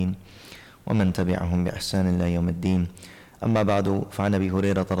ومن تبعهم بإحسان إلى يوم الدين. أما بعد، فعن أبي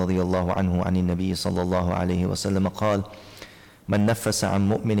هريرة رضي الله عنه عن النبي صلى الله عليه وسلم قال: من نفس عن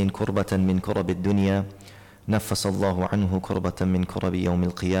مؤمن كربة من كرب الدنيا نفس الله عنه كربة من كرب يوم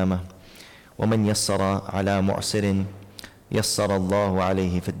القيامة، ومن يسر على معسر يسر الله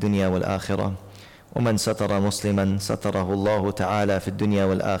عليه في الدنيا والآخرة، ومن ستر مسلما ستره الله تعالى في الدنيا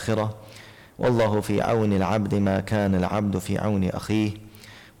والآخرة، والله في عون العبد ما كان العبد في عون أخيه،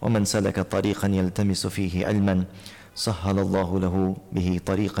 ومن سلك طريقا يلتمس فيه علما سهل الله له به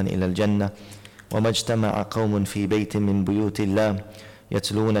طريقا إلى الجنة، وما اجتمع قوم في بيت من بيوت الله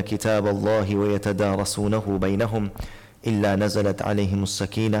يتلون كتاب الله ويتدارسونه بينهم إلا نزلت عليهم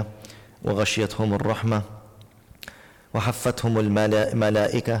السكينة وغشيتهم الرحمة وحفتهم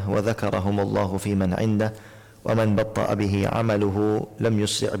الملائكة وذكرهم الله في من عنده، ومن بطأ به عمله لم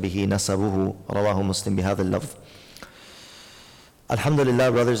يسرع به نسبه. رواه Muslim بهذا اللفظ.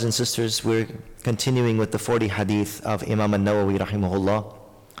 Alhamdulillah, brothers and sisters, we're continuing with the 40 hadith of Imam al-Nawawi rahimahullah,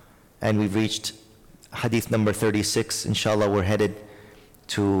 and we've reached hadith number 36. Inshallah, we're headed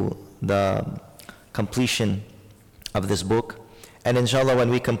to the completion of this book, and inshallah, when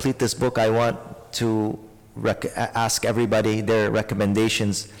we complete this book, I want to ask everybody their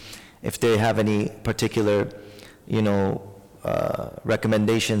recommendations, if they have any particular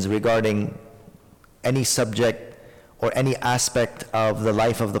recommendations regarding any subject or any aspect of the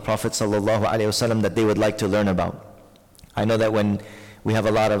life of the Prophet ﷺ that they would like to learn about. I know that when we have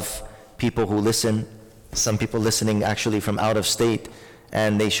a lot of people who listen, some people listening actually from out of state,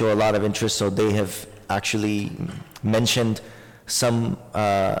 and they show a lot of interest, so they have actually mentioned some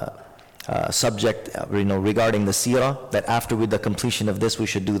subject regarding the seerah, that after with the completion of this we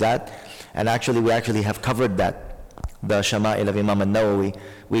should do that. And actually we have covered that, the Shama'il of Imam al-Nawawi.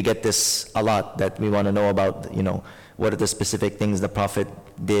 We get this a lot, that we want to know about what are the specific things the Prophet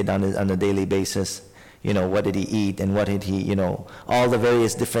did on a daily basis, what did he eat, and what did he, all the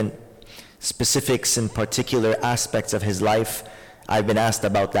various different specifics and particular aspects of his life. I've been asked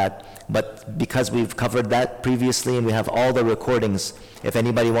about that, but because we've covered that previously and we have all the recordings, if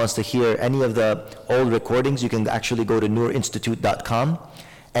anybody wants to hear any of the old recordings, you can actually go to nurinstitute.com,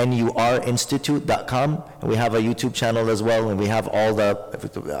 nurinstitute.com. We have a YouTube channel as well, and we have all the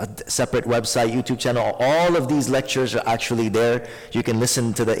separate website, YouTube channel. All of these lectures are actually there. You can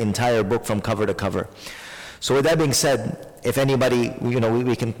listen to the entire book from cover to cover. So with that being said, if anybody,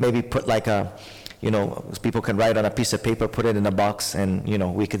 we can maybe put like a, people can write on a piece of paper, put it in a box, and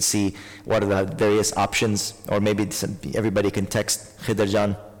we could see what are the various options, or maybe everybody can text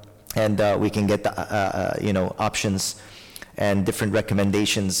Khidarjan, and we can get the options and different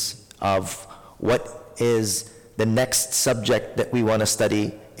recommendations of what is the next subject that we want to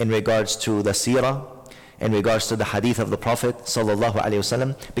study in regards to the seerah, in regards to the hadith of the Prophet sallallahu alaihi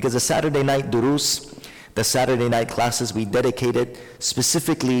wasallam. Because the Saturday night durus, the Saturday night classes, we dedicated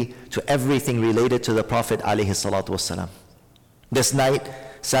specifically to everything related to the Prophet alayhi salatu wasalam. This night,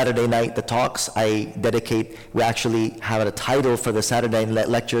 Saturday night, the talks we actually have a title for the Saturday night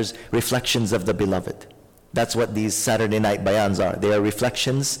lectures, Reflections of the Beloved. That's what these Saturday night bayans are. They are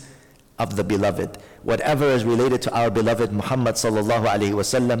reflections of the Beloved. Whatever is related to our beloved Muhammad sallallahu alayhi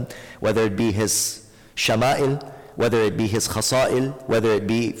wasallam, whether it be his shama'il, whether it be his khasa'il, whether it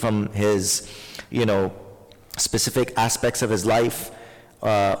be from his specific aspects of his life,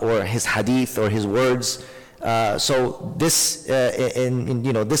 or his hadith, or his words. So this,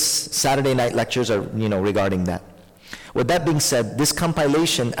 this Saturday night lectures are, regarding that. With that being said, this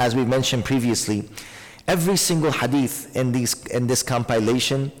compilation, as we mentioned previously, every single hadith in this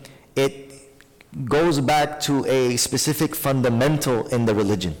compilation, it goes back to a specific fundamental in the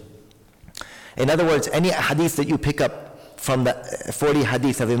religion. In other words, any hadith that you pick up from the 40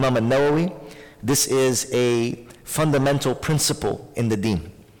 hadith of Imam al-Nawawi, this is a fundamental principle in the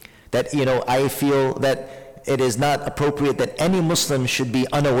deen. That, I feel that it is not appropriate that any Muslim should be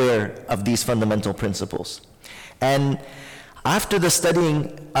unaware of these fundamental principles. And after the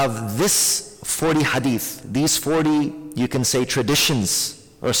studying of this 40 hadith, these 40, you can say, traditions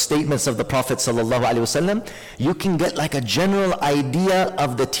or statements of the Prophet sallallahu alaihi wasallam, you can get like a general idea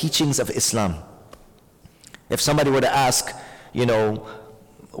of the teachings of Islam. If somebody were to ask,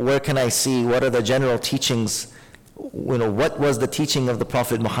 where can I see, what are the general teachings, what was the teaching of the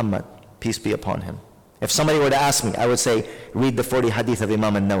Prophet Muhammad, peace be upon him? If somebody were to ask me, I would say, read the 40 hadith of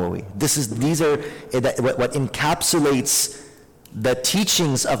Imam al-Nawawi. These are what encapsulates the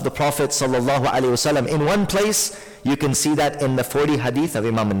teachings of the Prophet sallallahu alaihi wasallam. In one place, you can see that in the 40 hadith of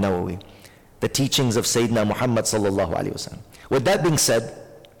Imam al-Nawawi, the teachings of Sayyidina Muhammad sallallahu alaihi wasallam. With that being said,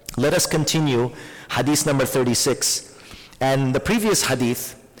 let us continue hadith number 36. And the previous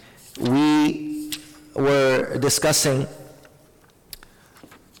hadith, we were discussing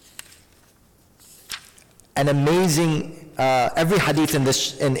an amazing, every hadith in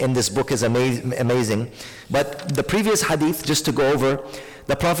this book is amazing, but the previous hadith, just to go over,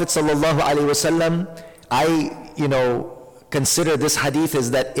 the Prophet sallallahu alaihi wasallam, I consider this hadith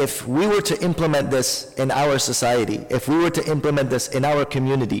is that if we were to implement this in our society, if we were to implement this in our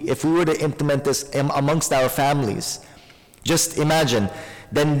community, if we were to implement this amongst our families, just imagine,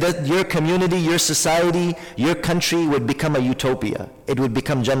 then your community, your society, your country would become a utopia. It would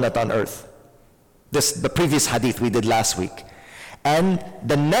become Jannat on earth. The previous hadith we did last week. And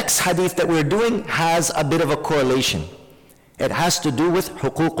the next hadith that we're doing has a bit of a correlation. It has to do with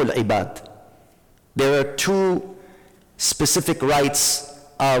huququl ibad. There are two specific rights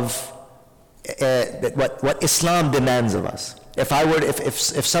of what Islam demands of us.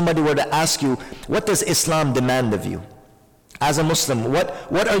 If somebody were to ask you, what does Islam demand of you? As a Muslim,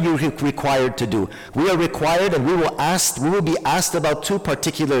 what are you required to do? We are required, and we will be asked about two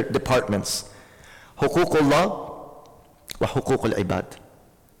particular departments. Huququllah wa huququl ibad.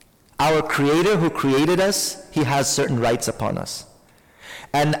 Our Creator who created us, He has certain rights upon us.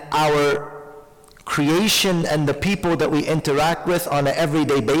 And our creation and the people that we interact with on an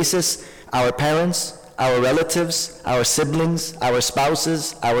everyday basis, our parents, our relatives, our siblings, our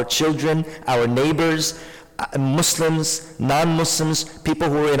spouses, our children, our neighbors, Muslims, non-Muslims, people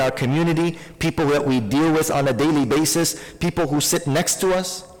who are in our community, people that we deal with on a daily basis, people who sit next to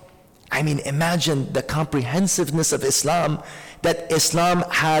us. I mean, imagine the comprehensiveness of Islam, that Islam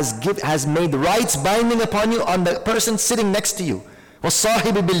has made rights binding upon you on the person sitting next to you.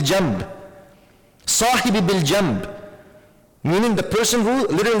 وَالصَّاحِبِ بِالْجَنْبِ. صَاحِبِ بِالْجَنْبِ. Meaning the person who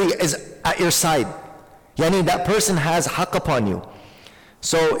literally is at your side. Yani that person has haqq upon you.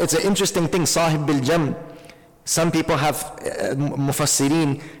 So it's an interesting thing, صَاحِبِ بِالْجَنْبِ. Some people have,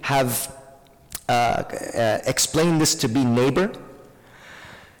 mufassirin have explained this to be neighbor.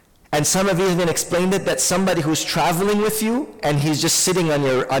 And some have even explained it that somebody who's traveling with you and he's just sitting on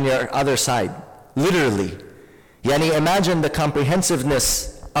your other side, literally. Yani imagine the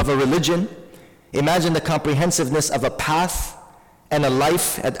comprehensiveness of a religion, imagine the comprehensiveness of a path and a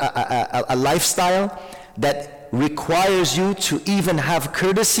life, a lifestyle that requires you to even have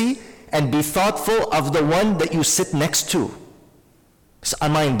courtesy and be thoughtful of the one that you sit next to. It's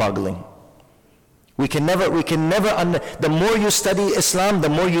mind-boggling. We can never, the more you study Islam, the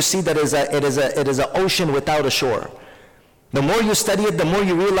more you see that it is an ocean without a shore. The more you study it, the more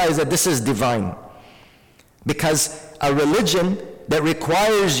you realize that this is divine. Because a religion that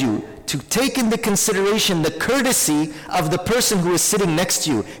requires you to take into consideration the courtesy of the person who is sitting next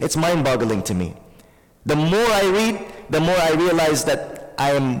to you, it's mind-boggling to me. The more I read, the more I realize that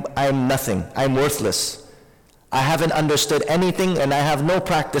I am nothing. I'm worthless. I haven't understood anything, and I have no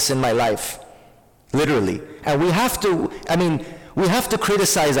practice in my life. Literally. And we have to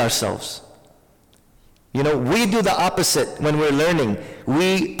criticize ourselves. We do the opposite when we're learning.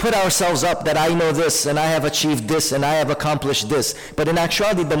 We put ourselves up that I know this, and I have achieved this, and I have accomplished this. But in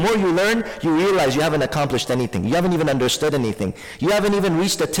actuality, the more you learn, you realize you haven't accomplished anything. You haven't even understood anything. You haven't even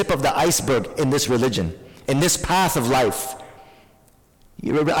reached the tip of the iceberg in this religion, in this path of life.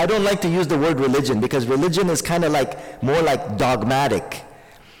 I don't like to use the word religion, because religion is kind of more like dogmatic.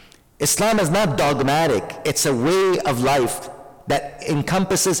 Islam is not dogmatic. It's a way of life that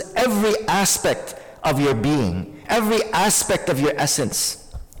encompasses every aspect of your being, every aspect of your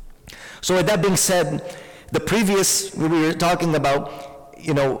essence. So with that being said, we were talking about,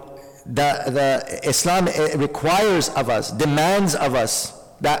 the Islam requires of us, demands of us,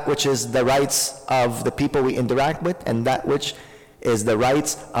 that which is the rights of the people we interact with, and that which is the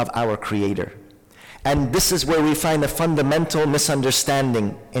rights of our Creator. And this is where we find a fundamental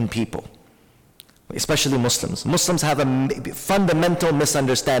misunderstanding in people, especially Muslims. Muslims have a fundamental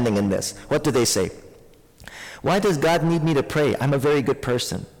misunderstanding in this. What do they say? Why does God need me to pray? I'm a very good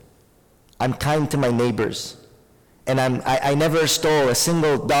person. I'm kind to my neighbors. And I never stole a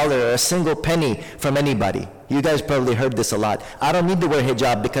single dollar or a single penny from anybody. You guys probably heard this a lot. I don't need to wear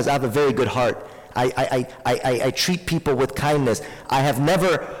hijab because I have a very good heart. I treat people with kindness. I have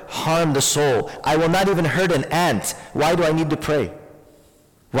never harmed a soul. I will not even hurt an ant. Why do I need to pray?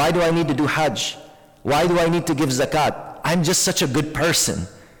 Why do I need to do hajj? Why do I need to give zakat? I'm just such a good person.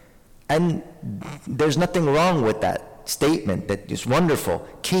 And there's nothing wrong with that statement. That is wonderful.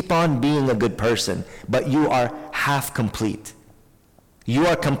 Keep on being a good person, but you are half complete. You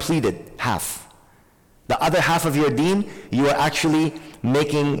are completed half. The other half of your deen, you are actually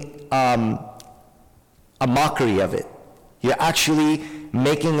making a mockery of it. You're actually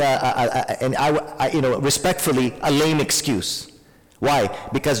making respectfully, a lame excuse. Why?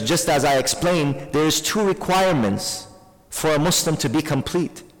 Because just as I explained, there's two requirements for a Muslim to be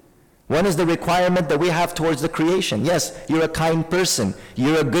complete. One is the requirement that we have towards the creation. Yes, you're a kind person,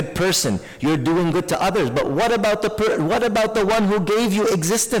 you're a good person, you're doing good to others, but what about the one who gave you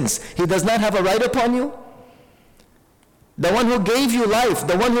existence? He does not have a right upon you? The one who gave you life,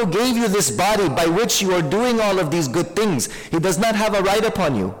 the one who gave you this body by which you are doing all of these good things, he does not have a right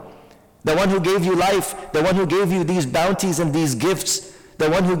upon you. The one who gave you life, the one who gave you these bounties and these gifts, the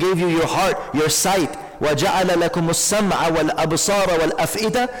one who gave you your heart, your sight. وَجَعَلَ لَكُمُ السَّمْعَ وَالْأَبْصَارَ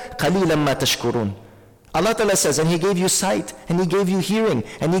وَالْأَفْئِدَةَ قَلِيلًا مَا تَشْكُرُونَ. Allah Ta'ala says, and He gave you sight, and He gave you hearing,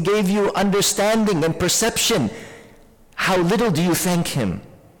 and He gave you understanding and perception. How little do you thank Him?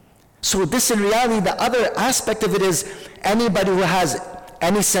 So this in reality, the other aspect of it is, anybody who has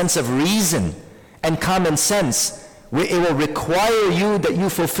any sense of reason and common sense, it will require you that you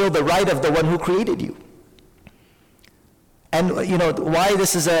fulfill the right of the one who created you. And why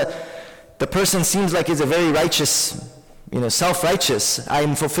this is the person seems like he's a very righteous, self-righteous. I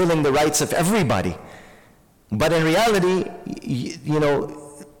am fulfilling the rights of everybody. But in reality,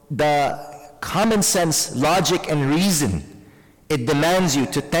 the common sense, logic, and reason, it demands you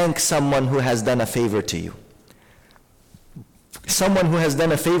to thank someone who has done a favor to you. Someone who has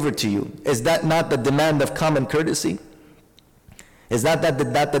done a favor to you. Is that not the demand of common courtesy? Is that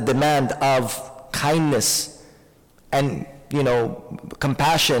the demand of kindness and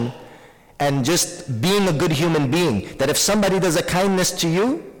compassion and just being a good human being? That if somebody does a kindness to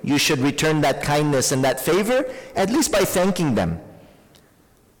you, you should return that kindness and that favor, at least by thanking them.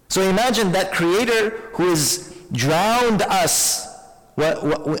 So imagine that Creator who has drowned us,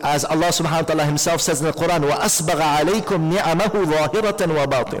 as Allah subhanahu wa ta'ala Himself says in the Quran, وَأَسْبَغَ عَلَيْكُمْ نِعَمَهُ ظَاهِرَةً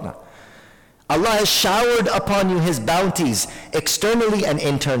وَبَاطِنًا. Allah has showered upon you His bounties externally and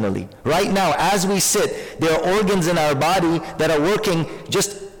internally. Right now, as we sit, there are organs in our body that are working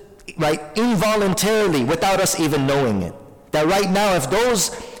just involuntarily without us even knowing it. That right now, if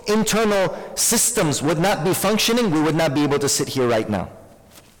those internal systems would not be functioning, we would not be able to sit here right now.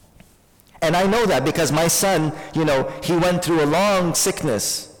 And I know that because my son, he went through a long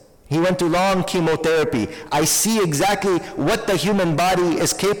sickness. He went through long chemotherapy. I see exactly what the human body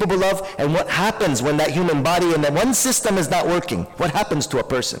is capable of and what happens when that human body and that one system is not working. What happens to a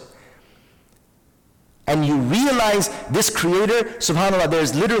person? And you realize this Creator, subhanAllah,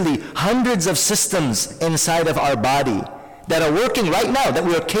 there's literally hundreds of systems inside of our body that are working right now, that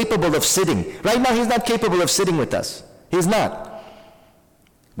we are capable of sitting. Right now, He's not capable of sitting with us. He's not.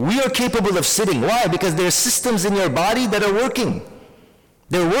 We are capable of sitting. Why? Because there are systems in your body that are working.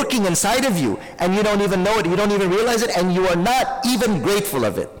 They're working inside of you, and you don't even know it, you don't even realize it, and you are not even grateful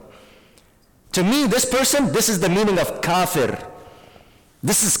of it. To me, this person, this is the meaning of kafir.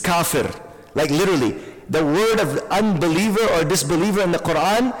 This is kafir. Like literally, the word of unbeliever or disbeliever in the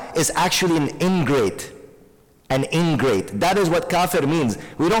Quran is actually an ingrate. An ingrate. That is what kafir means.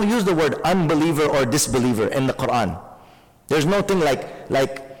 We don't use the word unbeliever or disbeliever in the Quran. There's no thing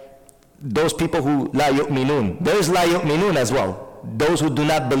like those people who la yu'minun. There's la yu'minun as well. Those who do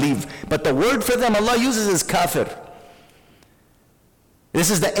not believe. But the word for them Allah uses is kafir. This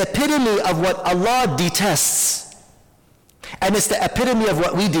is the epitome of what Allah detests. And it's the epitome of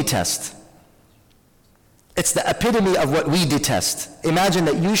what we detest. It's the epitome of what we detest. Imagine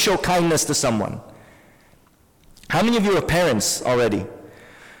that you show kindness to someone. How many of you are parents already?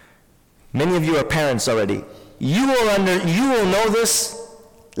 Many of you are parents already. You will know this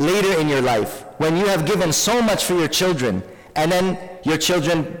later in your life, when you have given so much for your children, and then your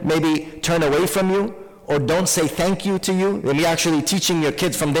children maybe turn away from you, or don't say thank you to you. And you're actually teaching your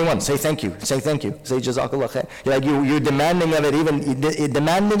kids from day one, say thank you, say jazakallah khair. You're demanding of it, even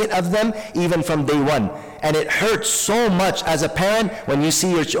demanding it of them even from day one. And it hurts so much as a parent when you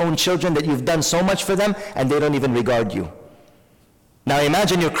see your own children that you've done so much for them and they don't even regard you. Now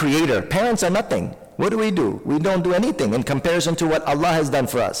imagine your Creator. Parents are nothing. What do? We don't do anything in comparison to what Allah has done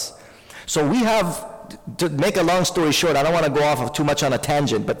for us. So we have, to make a long story short, I don't want to go off of too much on a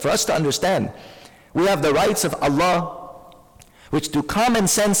tangent, but for us to understand, we have the rights of Allah, which through common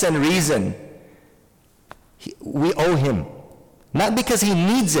sense and reason, we owe Him. Not because He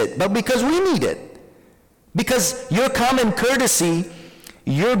needs it, but because we need it. Because your common courtesy,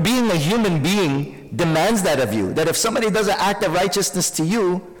 your being a human being, demands that of you. That if somebody does an act of righteousness to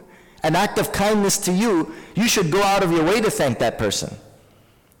you, an act of kindness to you, you should go out of your way to thank that person.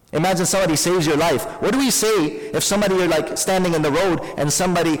 Imagine somebody saves your life. What do we say if somebody, you're like standing in the road and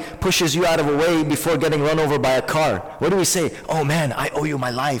somebody pushes you out of a way before getting run over by a car? What do we say? Oh man, I owe you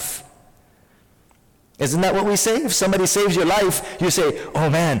my life. Isn't that what we say? If somebody saves your life, you say, oh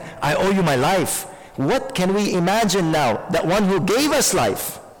man, I owe you my life. what can we imagine now? That one who gave us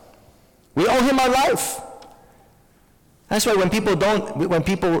life, we owe him our life. That's why when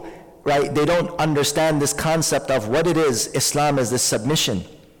people, right, they don't understand this concept of what it is, Islam is this submission.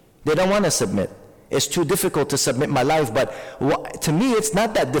 They don't want to submit. It's too difficult to submit my life, but to me it's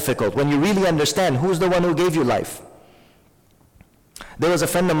not that difficult when you really understand who's the one who gave you life. There was a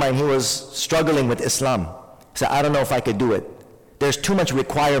friend of mine, he was struggling with Islam. He said, I don't know if I could do it. There's too much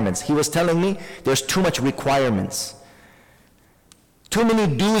requirements. He was telling me there's too much requirements. Too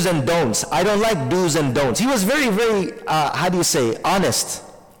many do's and don'ts. I don't like do's and don'ts. He was very, very, honest.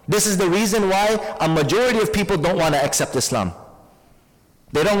 This is the reason why a majority of people don't want to accept Islam.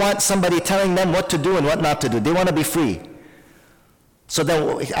 They don't want somebody telling them what to do and what not to do. They want to be free. So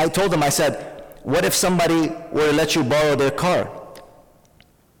then I told him, I said, what if somebody were to let you borrow their car?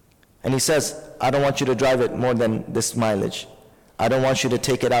 And he says, I don't want you to drive it more than this mileage. I don't want you to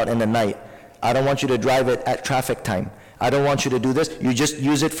take it out in the night. I don't want you to drive it at traffic time. I don't want you to do this. You just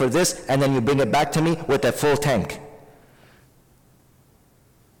use it for this, and then you bring it back to me with a full tank.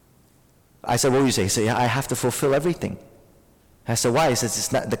 I said, what do you say? He said, yeah, I have to fulfill everything. I said, why? He says,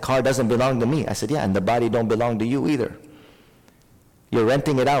 it's not, the car doesn't belong to me. I said, yeah, and the body don't belong to you either. You're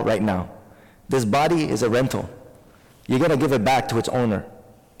renting it out right now. This body is a rental. You're going to give it back to its owner.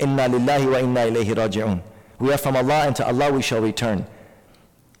 Inna lillahi wa inna ilayhi raji'un. We are from Allah, and to Allah we shall return.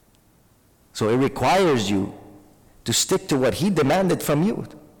 So it requires you to stick to what He demanded from you,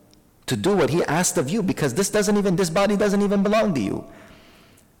 to do what He asked of you, because this body doesn't even belong to you.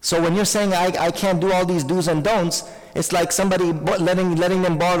 So when you're saying, I can't do all these do's and don'ts, it's like somebody letting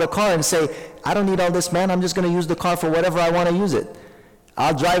them borrow the car and say, I don't need all this, man, I'm just going to use the car for whatever I want to use it.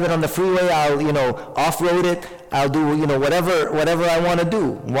 I'll drive it on the freeway, I'll off-road it, I'll do, whatever I want to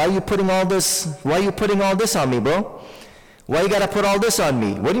do. Why are you putting all this on me, bro? Why you got to put all this on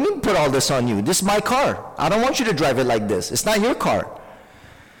me? What do you mean put all this on you? This is my car. I don't want you to drive it like this. It's not your car.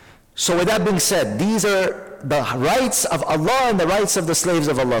 So with that being said, these are the rights of Allah and the rights of the slaves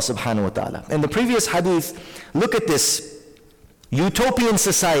of Allah subhanahu wa ta'ala. In the previous hadith, look at this utopian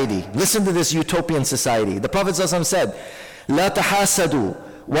society. Listen to this utopian society. The Prophet ﷺ said, لا تحاسدوا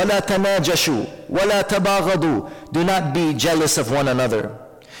ولا تناجشوا ولا تباغضوا. Do not be jealous of one another,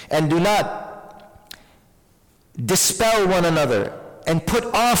 and do not dispel one another and put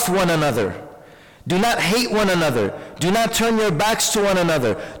off one another. Do not hate one another. Do not turn your backs to one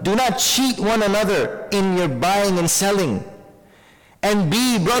another. Do not cheat one another in your buying and selling. And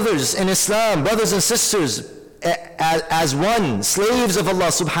be brothers in Islam, brothers and sisters as one, slaves of Allah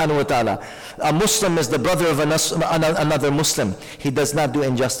subhanahu wa ta'ala. A Muslim is the brother of another Muslim. He does not do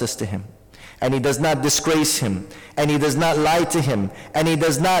injustice to him, and he does not disgrace him, and he does not lie to him, and he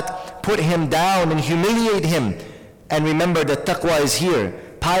does not put him down and humiliate him. And remember that taqwa is here,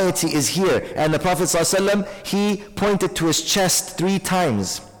 piety is here. And the Prophet ﷺ, he pointed to his chest 3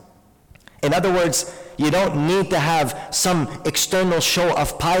 times. In other words, you don't need to have some external show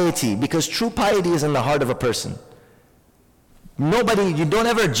of piety, because true piety is in the heart of a person. You don't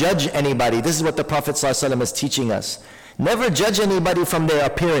ever judge anybody. This is what the Prophet ﷺ is teaching us. Never judge anybody from their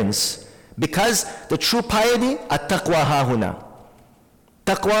appearance, because the true piety, at-taqwa hahuna.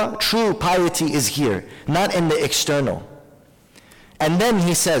 Taqwa, true piety is here, not in the external. And then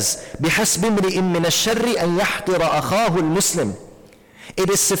he says, بِحَسْبِ امْرِئٍ مِّنَ الشَّرِّ أَنْ يَحْقِرَ أَخَاهُ الْمُسْلِمِ. It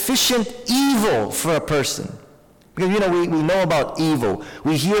is sufficient evil for a person. Because we know about evil.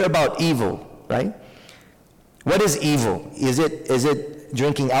 We hear about evil, right? What is evil? Is it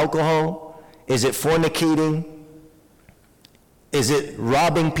drinking alcohol? Is it fornicating? Is it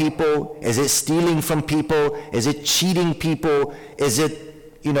robbing people? Is it stealing from people? Is it cheating people? Is it,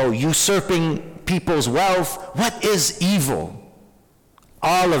 usurping people's wealth? What is evil?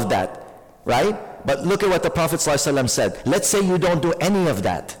 All of that, right? But look at what the Prophet ﷺ said. Let's say you don't do any of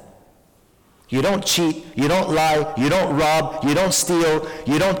that. You don't cheat, you don't lie, you don't rob, you don't steal,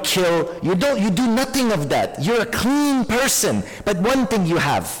 you don't kill, you do nothing of that. You're a clean person. But one thing you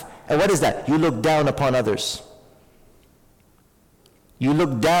have, and what is that? You look down upon others. You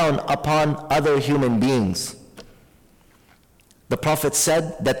look down upon other human beings. The Prophet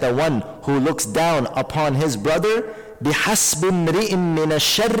said that the one who looks down upon his brother, بِحَسْبِ امْرِئٍ مِّنَ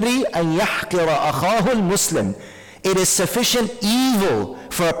الشَّرِّ أَنْ يَحْقِرَ أَخَاهُ الْمُسْلِمِ. It is sufficient evil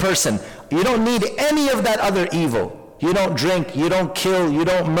for a person. You don't need any of that other evil. You don't drink, you don't kill, you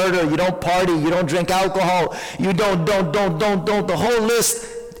don't murder, you don't party, you don't drink alcohol, you don't, the whole list.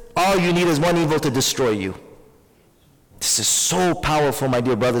 All you need is one evil to destroy you. This is so powerful, my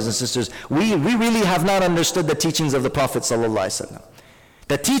dear brothers and sisters. We really have not understood the teachings of the Prophet ﷺ.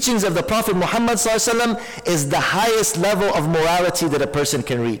 The teachings of the Prophet Muhammad ﷺ is the highest level of morality that a person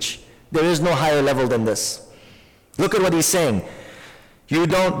can reach. There is no higher level than this. Look at what he's saying. You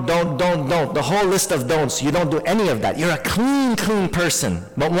don't. The whole list of don'ts, you don't do any of that. You're a clean person.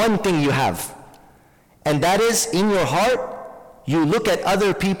 But one thing you have, and that is, in your heart, you look at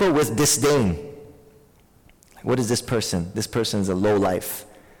other people with disdain. What is this person? This person is a low life.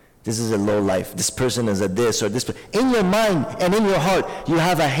 This is a low life. This person is a this or this. In your mind and in your heart, you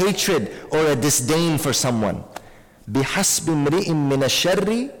have a hatred or a disdain for someone. بِحَسْبِ امْرِئٍ مِّنَ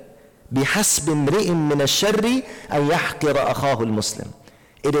الشَّرِّ بِحَسْبِ امْرِئٍ مِّنَ الشَّرِّ أَنْ يَحْقِرَ أَخَاهُ الْمُسْلِمِ.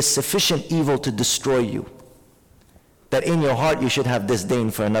 It is sufficient evil to destroy you, that in your heart you should have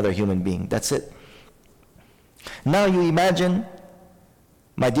disdain for another human being. That's it. Now you imagine,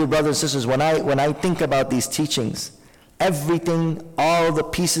 my dear brothers and sisters, when I think about these teachings, everything, all the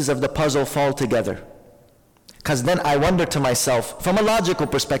pieces of the puzzle fall together. Because then I wonder to myself, from a logical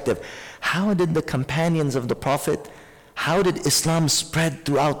perspective, how did the companions of the Prophet, how did Islam spread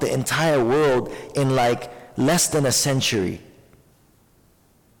throughout the entire world in like less than a century?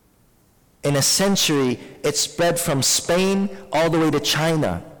 In a century, it spread from Spain all the way to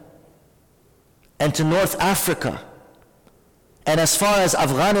China and to North Africa. And as far as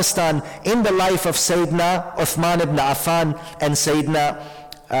Afghanistan, in the life of Sayyidina Uthman ibn Affan and Sayyidina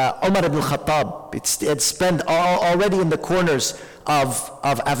Umar ibn Khattab, it spent already in the corners of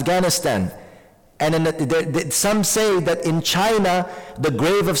Afghanistan. And some say that in China, the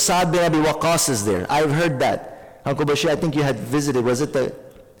grave of Sa'd bin Abi Waqqas is there. I've heard that. Uncle Bashir, I think you had visited, was it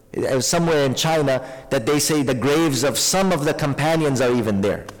somewhere in China, that they say the graves of some of the companions are even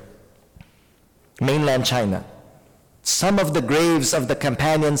there. Mainland China. Some of the graves of the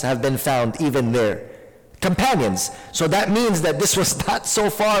companions have been found even there. Companions. So that means that this was not so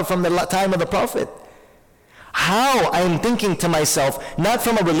far from the time of the Prophet. How? I am thinking to myself, not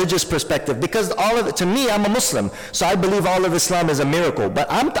from a religious perspective, because all of it, to me, I'm a Muslim, so I believe all of Islam is a miracle. But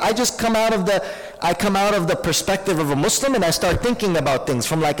I just come out of the perspective of a Muslim, and I start thinking about things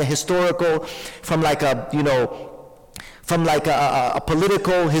from like a historical, from like a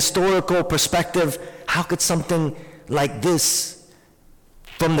political, historical perspective. How could something like this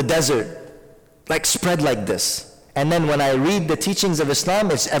from the desert like spread like this? And then when I read the teachings of Islam,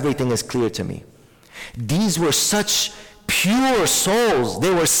 everything is clear to me. These were such pure souls.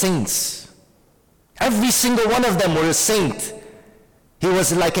 They were saints. Every single one of them were a saint. He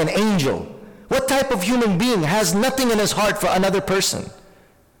was like an angel. What type of human being has nothing in his heart for another person?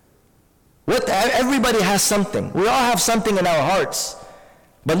 Everybody has something. We all have something in our hearts.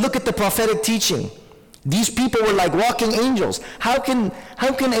 But look at the prophetic teaching. These people were like walking angels. How can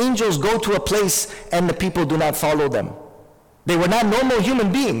angels go to a place and the people do not follow them? They were not normal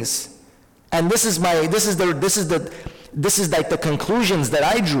human beings. And this is like the conclusions that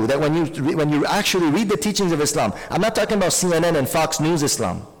I drew, that when you actually read the teachings of Islam. I'm not talking about CNN and Fox News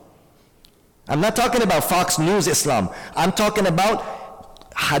Islam. I'm not talking about Fox News Islam. I'm talking about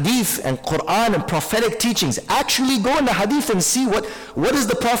hadith and Quran and prophetic teachings. Actually go in the hadith and see what is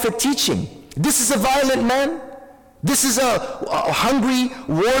the Prophet teaching. This is a violent man. This is a hungry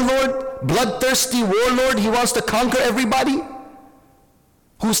warlord, bloodthirsty warlord. He wants to conquer everybody.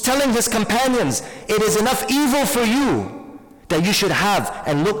 Who's telling his companions, it is enough evil for you that you should have,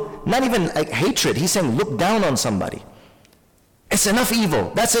 and look, not even like hatred, he's saying look down on somebody. It's enough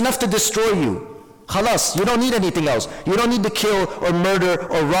evil. That's enough to destroy you. Khalas, you don't need anything else. You don't need to kill or murder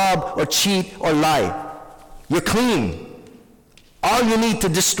or rob or cheat or lie. You're clean. All you need to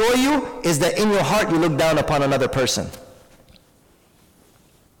destroy you is that in your heart you look down upon another person.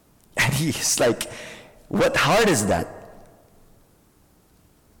 And he's like, what heart is that?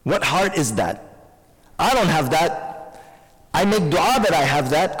 What heart is that? I don't have that. I make dua that I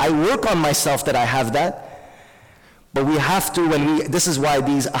have that. I work on myself that I have that. But we have to, this is why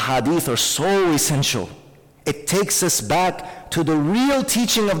these ahadith are so essential. It takes us back to the real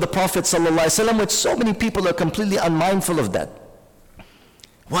teaching of the Prophet ﷺ, which so many people are completely unmindful of that.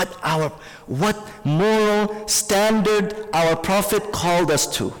 What moral standard our Prophet called us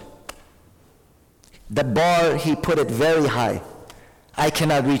to. The bar, he put it very high. I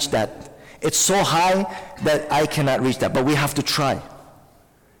cannot reach that. It's so high that I cannot reach that, but we have to try.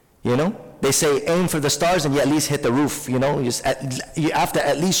 You know, they say aim for the stars and you at least hit the roof. You know, you have to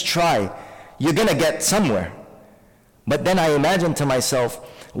at least try. You're gonna get somewhere. But then I imagine to myself,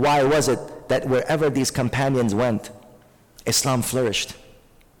 why was it that wherever these companions went, Islam flourished?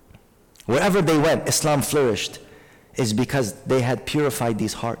 Wherever they went, Islam flourished. Is because they had purified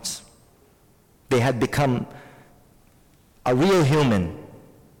these hearts. They had become a real human.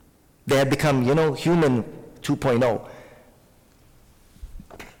 They had become, human 2.0.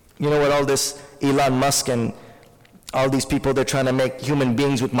 You know what all this Elon Musk and All these people, they're trying to make human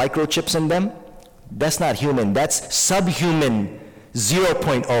beings with microchips in them. That's not human, that's subhuman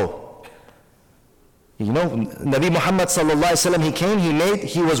 0.0. You know, Nabi Muhammad sallallahu alaihi wasallam,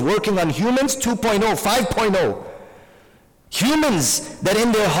 he was working on humans 2.0, 5.0. Humans that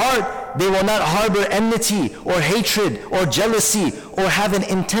in their heart, they will not harbor enmity or hatred or jealousy or have an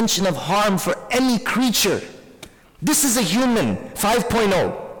intention of harm for any creature. This is a human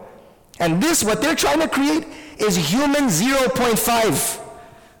 5.0. And this, what they're trying to create, is human 0.5,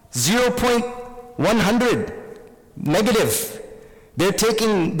 0.100, negative.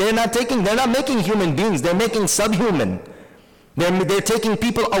 They're not making human beings, they're making subhuman. They're taking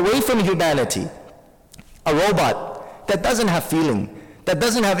people away from humanity. A robot that doesn't have feeling, that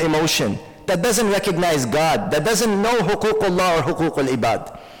doesn't have emotion, that doesn't recognize God, that doesn't know huququllah or huququl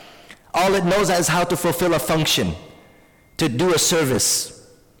ibad. All it knows is how to fulfill a function, to do a service.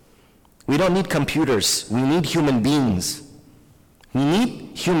 We don't need computers, we need human beings. We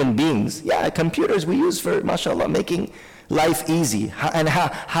need human beings. Yeah, computers we use for, mashallah, making life easy. And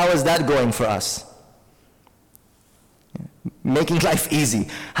how is that going for us? Making life easy.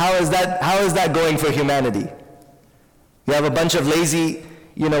 How is that going for humanity? You have a bunch of lazy,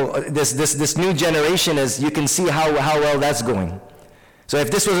 you know, this new generation is, you can see how well that's going. So if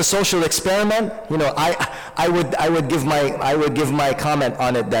this was a social experiment, you know, I would give my comment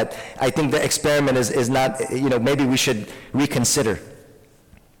on it that I think the experiment is not, you know, maybe we should reconsider.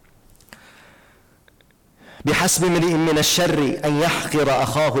 بِحَسْبِ امْرِئٍ مِّنَ الشَّرِّ أَن يَحْقِرَ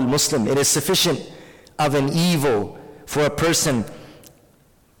أَخَاهُ الْمُسْلِمِ. It is sufficient of an evil for a person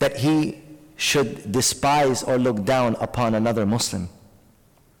that he should despise or look down upon another Muslim.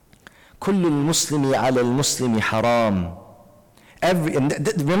 كُلُّ الْمُسْلِمِ عَلَى الْمُسْلِمِ حَرَامٌ.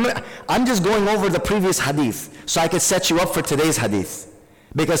 Remember, I'm just going over the previous hadith so I could set you up for today's hadith,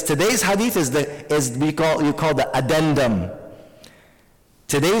 because today's hadith you call the addendum.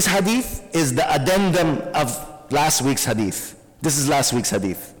 Today's hadith is the addendum of last week's hadith. This is last week's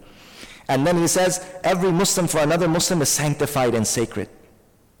hadith. And then he says, every Muslim for another Muslim is sanctified and sacred.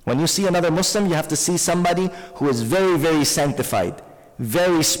 When you see another Muslim, you have to see somebody who is very, very sanctified,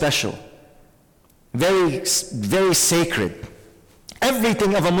 very special, very, very sacred.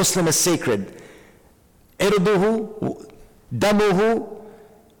 Everything of a Muslim is sacred. Irduhu, damuhu,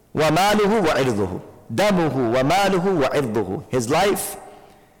 wa maluhu wa irduhu. Damuhu wa maluhu wa irduhu. His life,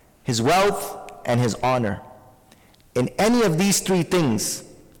 his wealth, and his honor. In any of these three things,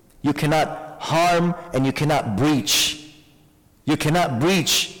 you cannot harm and you cannot breach. You cannot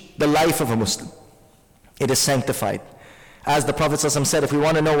breach the life of a Muslim. It is sanctified. As the Prophet ﷺ said, if we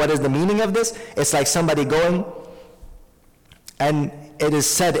want to know what is the meaning of this, it's like somebody going, and it is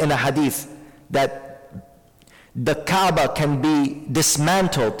said in a hadith that the Kaaba can be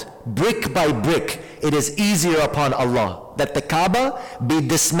dismantled brick by brick. It is easier upon Allah that the Kaaba be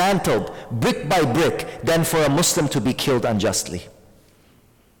dismantled brick by brick than for a Muslim to be killed unjustly.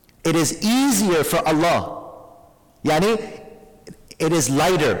 It is easier for Allah. Yani, it is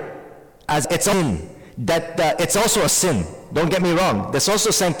lighter as it's a sin. It's also a sin. Don't get me wrong. That's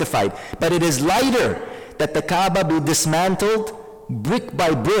also sanctified. But it is lighter that the Kaaba be dismantled brick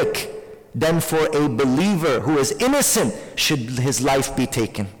by brick than for a believer who is innocent should his life be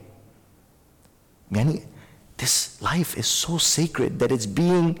taken. Yani, this life is so sacred that it's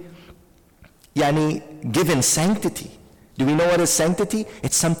being given sanctity. Do we know what is sanctity?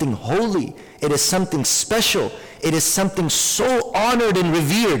 It's something holy. It is something special. It is something so honored and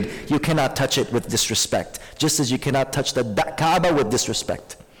revered, you cannot touch it with disrespect. Just as you cannot touch the Kaaba with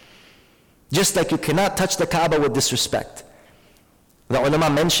disrespect. Just like you cannot touch the Kaaba with disrespect. The ulama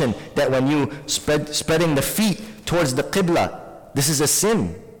mentioned that when you spreading the feet towards the Qibla, this is a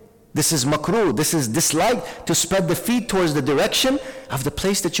sin. This is makruh. This is disliked, to spread the feet towards the direction of the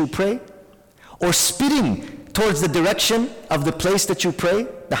place that you pray. Or spitting towards the direction of the place that you pray.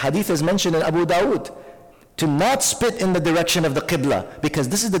 The hadith is mentioned in Abu Dawud. To not spit in the direction of the Qibla, because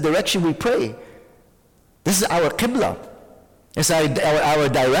this is the direction we pray. This is our Qibla. It's our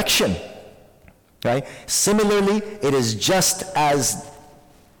direction. Right? Similarly, it is just as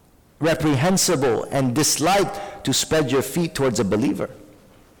reprehensible and disliked to spread your feet towards a believer,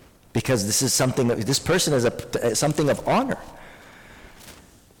 because this person is something of honor.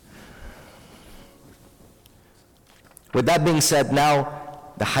 With that being said,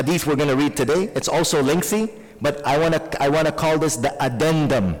 now the hadith we're going to read today, it's also lengthy, but I want to call this the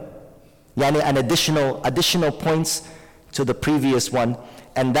addendum, yani an additional points to the previous one.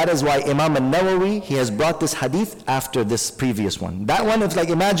 And that is why Imam al-Nawawi, he has brought this hadith after this previous one. That one is like,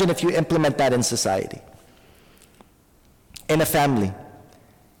 imagine if you implement that in society, in a family,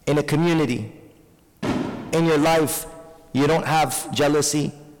 in a community. in your life, you don't have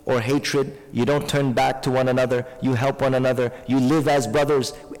jealousy or hatred, you don't turn back to one another, you help one another, you live as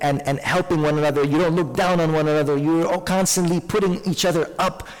brothers and helping one another, you don't look down on one another, you're all constantly putting each other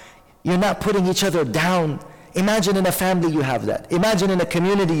up, you're not putting each other down. Imagine in a family you have that. Imagine in a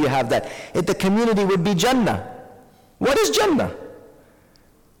community you have that. If the community would be Jannah. What is Jannah?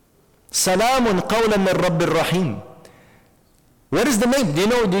 Salamun qawlan min Rabbir Rahim. What is the name? Do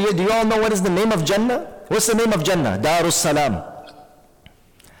you all know what is the name of Jannah? What's the name of Jannah? Darus Salam.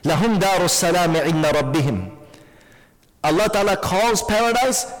 Lahum Darus Salam inna Rabbihim. Allah Ta'ala calls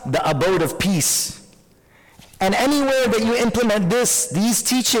paradise the abode of peace. And anywhere that you implement these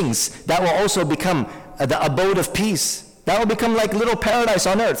teachings, that will also become the abode of peace. That will become like little paradise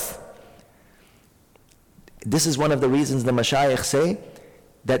on earth. This is one of the reasons the mashayikh say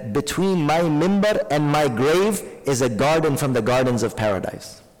that between my mimbar and my grave is a garden from the gardens of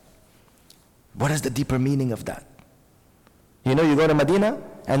paradise. What is the deeper meaning of that? You know, you go to Medina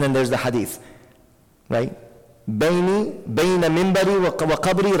and then there's the hadith, right? Bayni bayna mimbari wa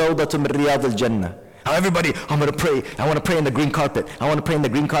qabri rawdatun min riyad al-jannah. How everybody, I'm going to pray. I want to pray in the green carpet. I want to pray in the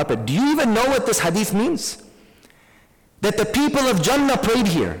green carpet. Do you even know what this hadith means? That the people of Jannah prayed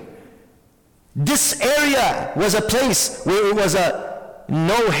here. This area was a place where it was a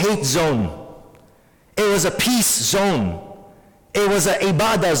no-hate zone. It was a peace zone. It was an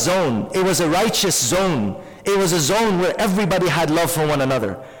ibadah zone. It was a righteous zone. It was a zone where everybody had love for one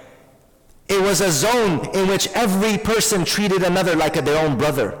another. It was a zone in which every person treated another like their own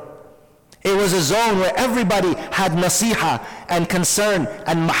brother. It was a zone where everybody had nasiha and concern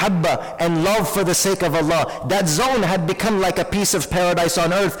and mahabba and love for the sake of Allah. That zone had become like a piece of paradise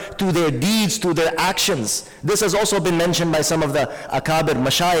on earth through their deeds, through their actions. This has also been mentioned by some of the akabir,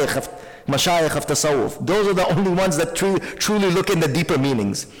 mashayikh of tasawwuf. Those are the only ones that truly look in the deeper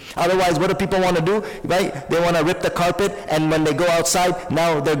meanings. Otherwise, what do people want to do? Right? They want to rip the carpet, and when they go outside,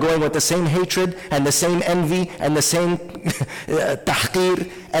 now they're going with the same hatred and the same envy and the same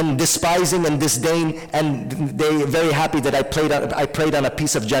tahqir and despising and disdain, and they're very happy that I prayed on a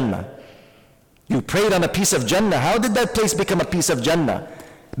piece of Jannah. You prayed on a piece of Jannah. How did that place become a piece of Jannah?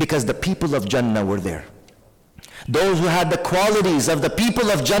 Because the people of Jannah were there. Those who had the qualities of the people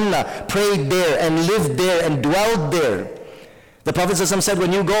of Jannah prayed there and lived there and dwelled there. The Prophet ﷺ said,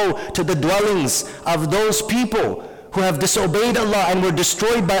 when you go to the dwellings of those people who have disobeyed Allah and were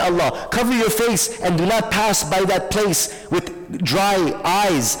destroyed by Allah, cover your face and do not pass by that place with dry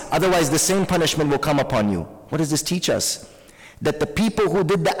eyes, otherwise the same punishment will come upon you. What does this teach us? That the people who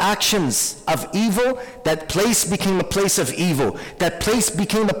did the actions of evil, that place became a place of evil. That place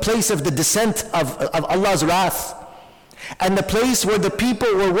became a place of the descent of Allah's wrath. And the place where the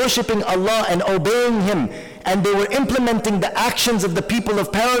people were worshipping Allah and obeying Him, and they were implementing the actions of the people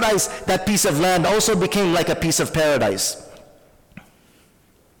of paradise, that piece of land also became like a piece of paradise.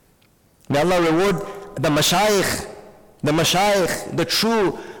 May Allah reward the mashayikh, the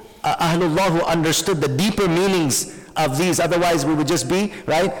true Ahlullah who understood the deeper meanings of these. Otherwise we would just be,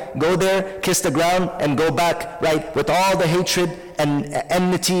 right, go there, kiss the ground and go back, right, with all the hatred and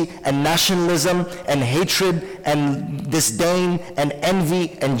enmity and nationalism and hatred and disdain and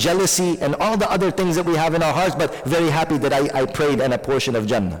envy and jealousy and all the other things that we have in our hearts, but very happy that I prayed in a portion of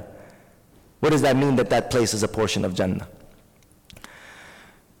Jannah. What does that mean, that that place is a portion of Jannah?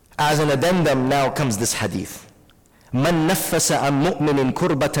 As an addendum, now comes this hadith. من نفس عن مؤمن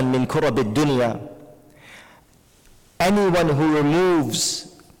كربة من كرب الدنيا. Anyone who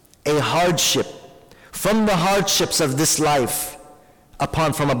removes a hardship from the hardships of this life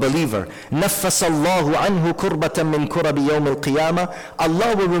from a believer, نفس الله عنه كربة من كرب يوم القيامة.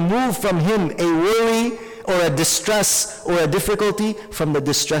 Allah will remove from him a worry or a distress or a difficulty from the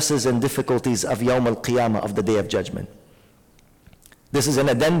distresses and difficulties of Yawm al-Qiyamah, of the Day of Judgment. This is an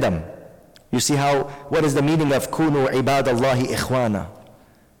addendum. You see what is the meaning of kunu ibadallahi ikhwana?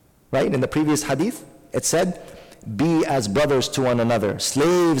 Right? In the previous hadith, it said, be as brothers to one another,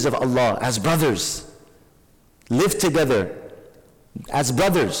 slaves of Allah, as brothers. Live together as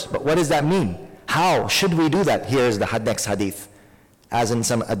brothers. But what does that mean? How should we do that? Here is the next hadith, as in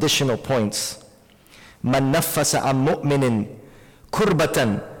some additional points. Man naffasa an mu'minin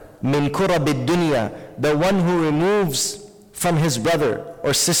kurbatan min kurabid dunya. The one who removes from his brother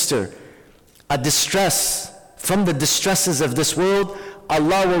or sister a distress from the distresses of this world,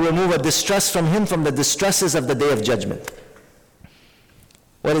 Allah will remove a distress from him from the distresses of the Day of Judgment.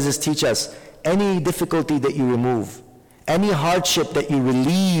 What does this teach us? Any difficulty that you remove, any hardship that you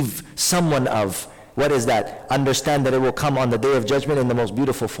relieve someone of, what is that? Understand that it will come on the Day of Judgment in the most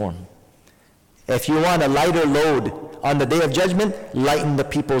beautiful form. If you want a lighter load on the Day of Judgment, lighten the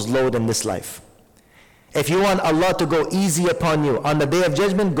people's load in this life. If you want Allah to go easy upon you on the Day of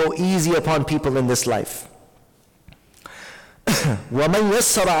Judgment, go easy upon people in this life. وَمَنْ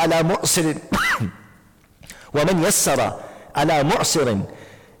يَسَّرَ عَلَى مُعْسِرٍ وَمَنْ يَسَّرَ عَلَى مُعْسِرٍ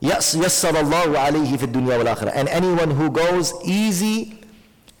يَسَّرَ اللَّهُ عَلَيْهِ فِي الدُّنْيَا وَالْآخِرَةِ. And anyone who goes easy,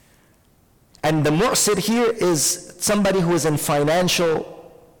 and the mu'sir here is somebody who is in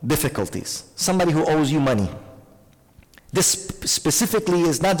financial difficulties, somebody who owes you money. This specifically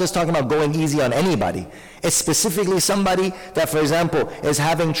is not just talking about going easy on anybody. It's specifically somebody that, for example, is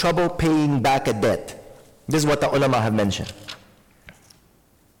having trouble paying back a debt. This is what the ulama have mentioned.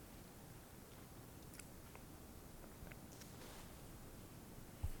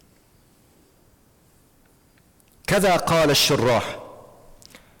 كذا قال الشراح.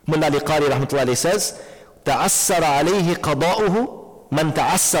 Mullah Liqari rahmatullahi alayhi says, تعسر عليه قضاؤه من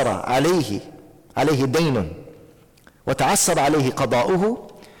تعسر عليه دين وتعسر عليه قضاؤه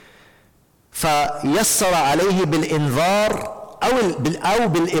فيسر عليه بالإنذار أو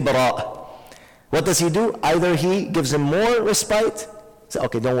بالإبراء. What does he do? Either he gives him more respite, say,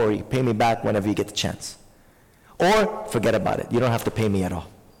 okay, don't worry, pay me back whenever you get the chance. Or forget about it, you don't have to pay me at all.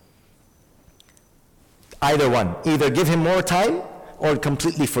 Either one. Either give him more time or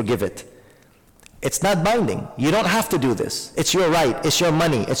completely forgive it. It's not binding. You don't have to do this. It's your right, it's your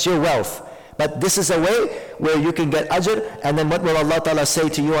money, it's your wealth. But this is a way where you can get ajr, and then what will Allah Ta'ala say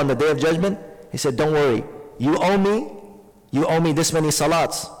to you on the Day of Judgment? He said, don't worry, you owe me this many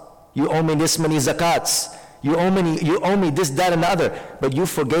salats, you owe me this many zakats, you owe me this, that, and the other, but you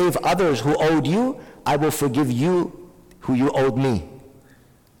forgave others who owed you, I will forgive you who you owed me.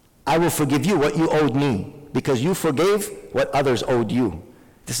 I will forgive you what you owed me, because you forgave what others owed you.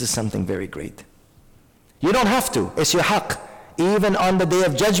 This is something very great. You don't have to, it's your haqq. Even on the Day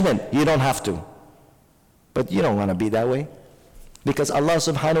of Judgment, you don't have to. But you don't want to be that way. Because Allah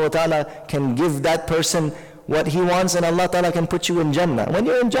subhanahu wa ta'ala can give that person what he wants, and Allah ta'ala can put you in Jannah. When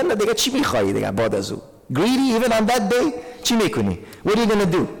you're in Jannah, they get chimikhai, they got bodazu. Greedy, even on that day, chimikuni. What are you going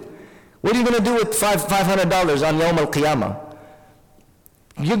to do? What are you going to do with $500 on Yawm al-Qiyamah?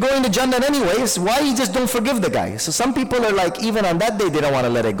 You're going to Jannah anyways, why you just don't forgive the guy? So some people are like, even on that day, they don't want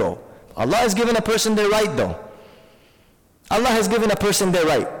to let it go. Allah has given a person their right though. Allah has given a person their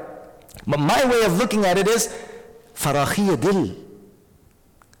right. But my way of looking at it is, farakhiyya dil.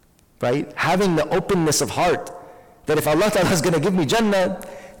 Right? Having the openness of heart. That if Allah Ta'ala is going to give me Jannah,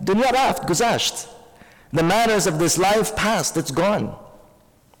 dunya raft, guzasht. The matters of this life past, it's gone.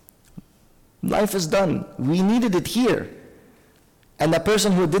 Life is done. We needed it here. And the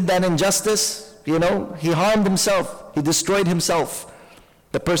person who did that injustice, he harmed himself. He destroyed himself.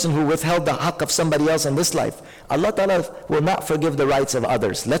 The person who withheld the haqq of somebody else in this life. Allah Ta'ala will not forgive the rights of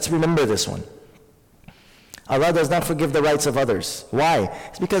others. Let's remember this one. Allah does not forgive the rights of others. Why?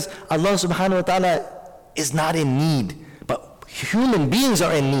 It's because Allah subhanahu wa ta'ala is not in need. But human beings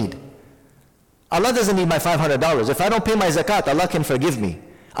are in need. Allah doesn't need my $500. If I don't pay my zakat, Allah can forgive me.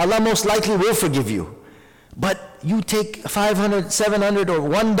 Allah most likely will forgive you. But you take $500, $700, or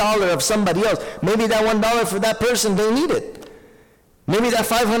 $1 of somebody else. Maybe that $1 for that person, they need it. Maybe that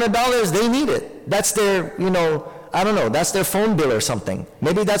 $500, they need it. That's their, I don't know, that's their phone bill or something.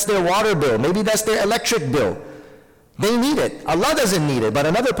 Maybe that's their water bill. Maybe that's their electric bill. They need it. Allah doesn't need it, but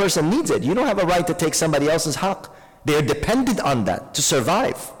another person needs it. You don't have a right to take somebody else's haqq. They're dependent on that to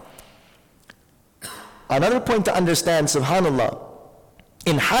survive. Another point to understand, subhanAllah,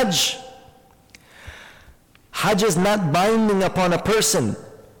 in Hajj is not binding upon a person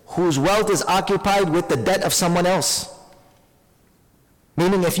whose wealth is occupied with the debt of someone else.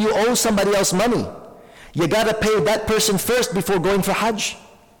 Meaning if you owe somebody else money, you got to pay that person first before going for Hajj.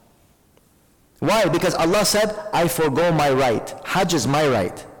 Why? Because Allah said, I forgo my right. Hajj is my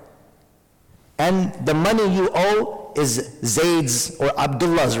right. And the money you owe is Zayd's or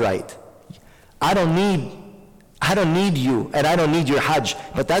Abdullah's right. I don't need you, and I don't need your Hajj.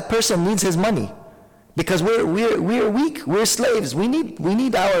 But that person needs his money. Because we're weak, we're slaves. We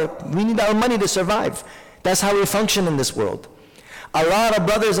need our money to survive. That's how we function in this world. A lot of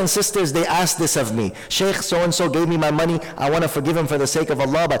brothers and sisters, they ask this of me. Shaykh so-and-so gave me my money. I want to forgive him for the sake of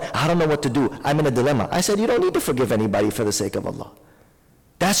Allah, but I don't know what to do. I'm in a dilemma. I said, you don't need to forgive anybody for the sake of Allah.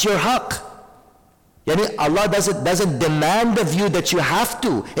 That's your haqq. Yani Allah doesn't demand of you that you have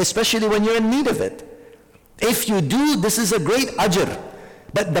to, especially when you're in need of it. If you do, this is a great ajr.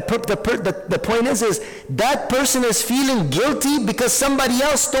 But the point is that person is feeling guilty because somebody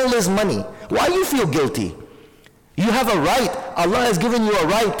else stole his money. Why do you feel guilty? You have a right. Allah has given you a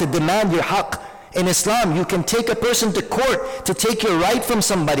right to demand your haqq. In Islam, you can take a person to court to take your right from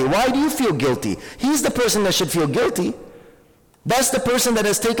somebody. Why do you feel guilty? He's the person that should feel guilty. That's the person that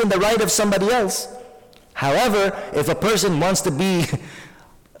has taken the right of somebody else. However, if a person wants to be,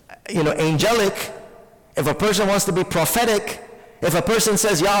 angelic, if a person wants to be prophetic, if a person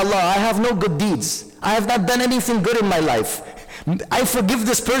says, Ya Allah, I have no good deeds, I have not done anything good in my life, I forgive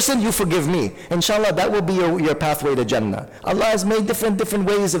this person, you forgive me. Inshallah, that will be your pathway to Jannah. Allah has made different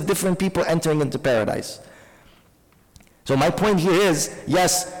ways of different people entering into paradise. So my point here is,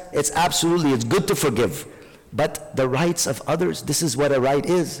 yes, it's good to forgive. But the rights of others, this is what a right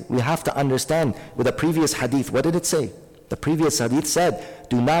is. We have to understand. With the previous hadith, what did it say? The previous hadith said,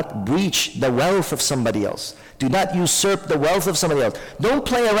 do not breach the wealth of somebody else. Do not usurp the wealth of somebody else. Don't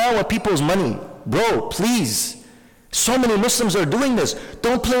play around with people's money. Bro, please. So many Muslims are doing this.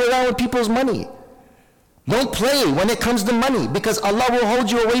 Don't play around with people's money. Don't play when it comes to money, because Allah will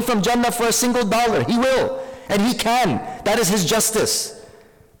hold you away from Jannah for a single dollar. He will. And He can. That is His justice.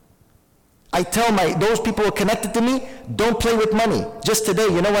 I tell those people who are connected to me, don't play with money. Just today,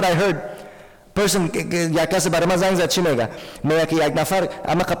 you know what I heard? Person, یا کسی برای من زنگ زد چی میگه؟ میگه که یک نفر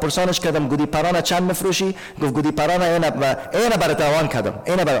اما که پرسانش کردم گودی پرانا چند میفروشی؟ گفت گودی پرانا اینا برای روان کردم.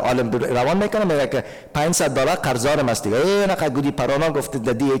 اینا برای عالم روان میکنم. میگه که $500 قرضارم است دیگه. اینا که گودی پرانا گفت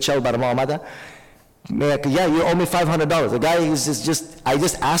DHL برای ما آمده. میگه که yeah, you owe me $500. The guy is just, I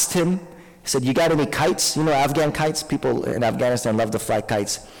just asked him, he said, you got any kites? You know Afghan kites? People in Afghanistan love to fly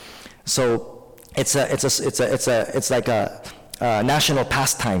kites. So it's like a national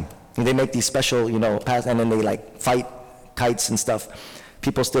pastime. And they make these special, and then they like fight kites and stuff.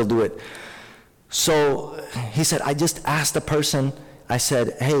 People still do it. So he said, I just asked the person, I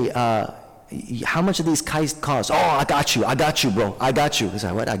said, hey, how much do these kites cost? Oh, I got you, bro, I got you. He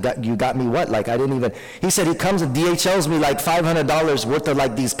said, what, you got me what? Like I didn't even, he said he comes and DHLs me like $500 worth of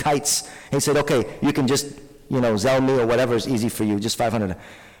like these kites. He said, okay, you can just, Zell me or whatever is easy for you, just $500.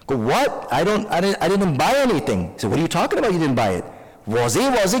 Go, what? I didn't buy anything. He said, what are you talking about? You didn't buy it. You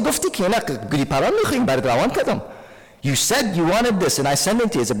said you wanted this and I sent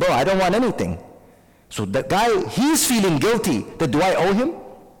it to you. He said, bro, I don't want anything. So the guy, he's feeling guilty. That do I owe him?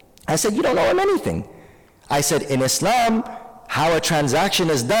 I said, you don't owe him anything. I said, in Islam, how a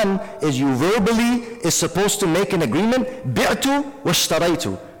transaction is done is you verbally is supposed to make an agreement. Bi'tu wa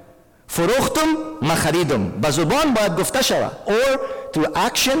shtaraytu. Furukhtum ma kharidum. Bazuban ba'ad gufta shawa. Or through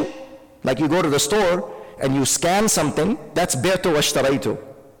action, like you go to the store, and you scan something, that's bi'tu wa shtaraytu.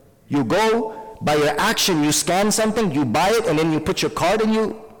 You go, by your action, you scan something, you buy it, and then you put your card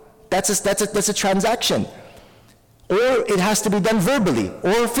and that's a transaction. Or it has to be done verbally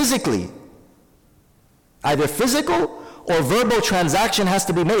or physically. Either physical or verbal transaction has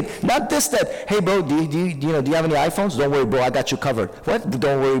to be made. Not this that, hey bro, do you have any iPhones? Don't worry bro, I got you covered. What?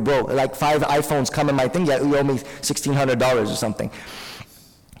 Don't worry bro, like 5 iPhones come in my thing, yeah, you owe me $1,600 or something.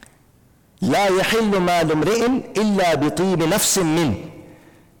 لا يحل مال امرئ إلا بطيب نفس منه.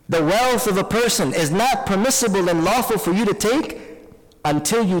 The wealth of a person is not permissible and lawful for you to take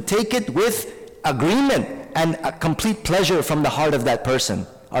until you take it with agreement and a complete pleasure from the heart of that person.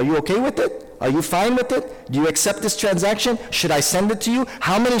 Are you okay with it? Are you fine with it? Do you accept this transaction? Should I send it to you?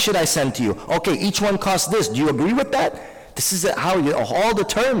 How many should I send to you? Okay, each one costs this. Do you agree with that? This is how all the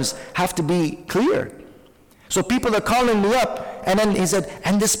terms have to be clear. So people are calling me up, and then he said,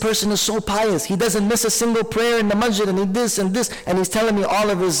 and this person is so pious. He doesn't miss a single prayer in the masjid, and he this, and he's telling me all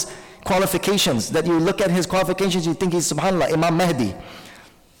of his qualifications, that you look at his qualifications, you think he's, subhanAllah, Imam Mahdi.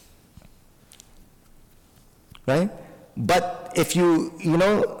 Right? But if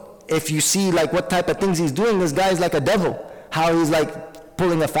you see like what type of things he's doing, this guy's like a devil. How he's like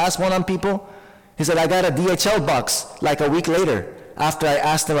pulling a fast one on people. He said, I got a DHL box like a week later after I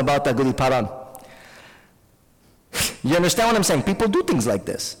asked him about the Gudi Paran. You understand what I'm saying? People do things like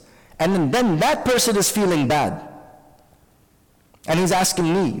this. And then that person is feeling bad. And he's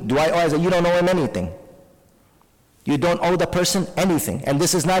asking me, do I owe? I said, you don't owe him anything. You don't owe the person anything. And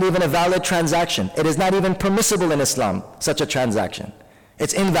this is not even a valid transaction. It is not even permissible in Islam, such a transaction.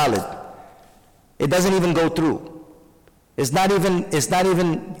 It's invalid. It doesn't even go through. There's no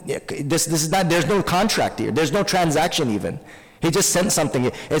contract here. There's no transaction even. He just sent something.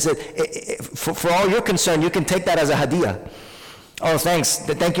 For all you're concerned, you can take that as a hadiyah. Oh, thanks.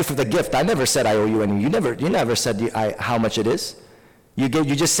 Thank you for the gift. I never said I owe you any. You never said how much it is. You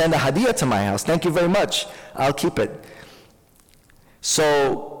just send a hadiyah to my house. Thank you very much. I'll keep it.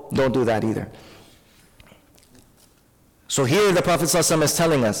 So don't do that either. So here the Prophet ﷺ is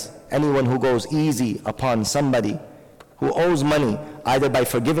telling us, anyone who goes easy upon somebody who owes money, either by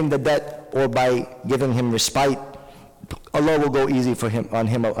forgiving the debt or by giving him respite, Allah will go easy for him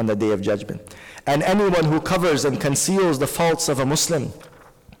on the day of judgment. And anyone who covers and conceals the faults of a Muslim,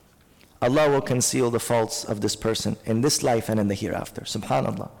 Allah will conceal the faults of this person in this life and in the hereafter.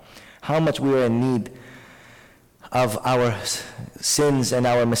 Subhanallah. How much we are in need of our sins and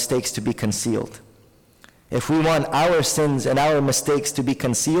our mistakes to be concealed. If we want our sins and our mistakes to be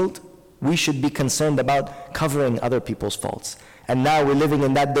concealed, we should be concerned about covering other people's faults. And now we're living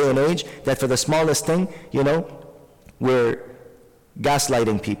in that day and age that for the smallest thing, we're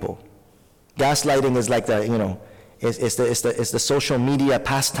gaslighting people. Gaslighting is like it's the social media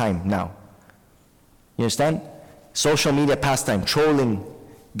pastime now. You understand? Social media pastime, trolling,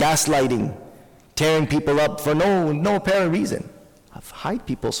 gaslighting, tearing people up for no apparent reason. Hide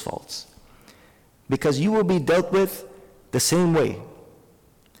people's faults. Because you will be dealt with the same way.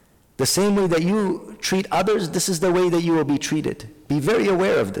 The same way that you treat others, this is the way that you will be treated. Be very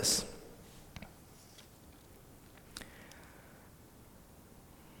aware of this.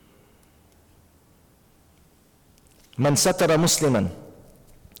 من ستر مسلما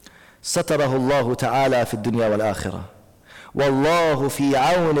ستره الله تعالى في الدنيا والآخرة والله في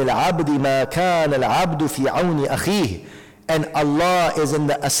عون العبد ما كان العبد في عون أخيه. And Allah is in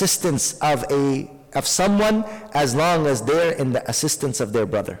the assistance of someone as long as they're in the assistance of their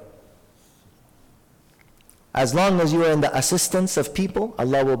brother. As long as you are in the assistance of people,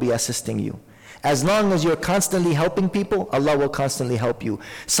 Allah will be assisting you. As long as you're constantly helping people, Allah will constantly help you.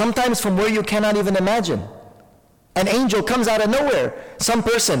 Sometimes from where you cannot even imagine. An angel comes out of nowhere, some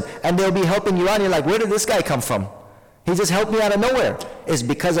person, and they'll be helping you out. You're like, where did this guy come from? He just helped me out of nowhere. It's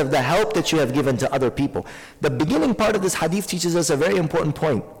because of the help that you have given to other people. The beginning part of this hadith teaches us a very important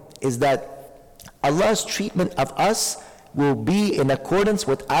point, is that Allah's treatment of us will be in accordance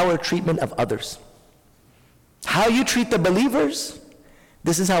with our treatment of others. How you treat the believers,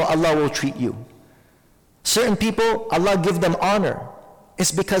 this is how Allah will treat you. Certain people, Allah give them honor.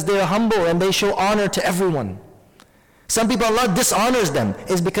 It's because they are humble and they show honor to everyone. Some people, Allah dishonors them.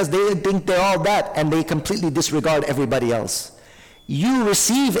 It's because they think they're all that and they completely disregard everybody else. You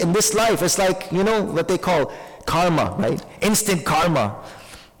receive in this life, it's like, what they call karma, right? Instant karma.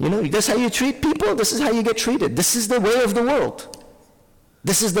 That's how you treat people, this is how you get treated. This is the way of the world.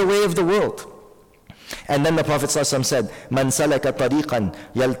 This is the way of the world. And then the Prophet ﷺ said, "Man salaka tariqan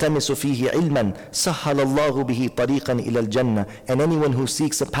yaltamisu fihi ilman, sahhala Allahu bihi tariqan ila al-jannah." And anyone who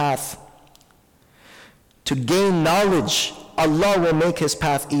seeks a path to gain knowledge, Allah will make his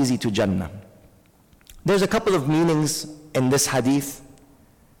path easy to Jannah. There's a couple of meanings in this hadith,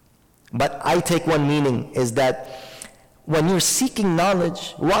 but I take one meaning is that when you're seeking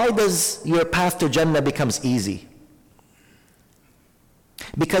knowledge, why does your path to Jannah becomes easy?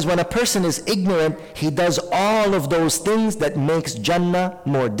 Because when a person is ignorant, he does all of those things that makes Jannah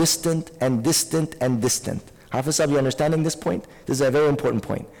more distant and distant and distant. Hafiz Sahib, you understanding this point? This is a very important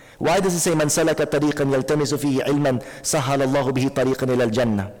point. Why does it say, "Man salaka tariqan yaltamisu fihi ilman, sahhala Allahu bihi tariqan ila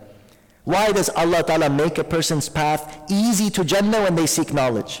al-jannah"? Why does Allah Ta'ala make a person's path easy to Jannah when they seek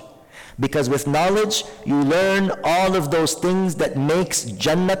knowledge? Because with knowledge, you learn all of those things that makes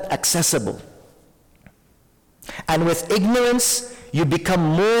Jannah accessible. And with ignorance, you become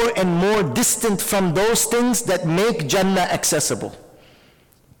more and more distant from those things that make Jannah accessible.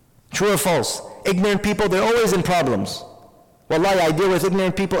 True or false? Ignorant people, they're always in problems. Wallahi, I deal with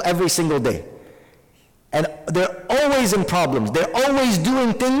ignorant people every single day. And they're always in problems. They're always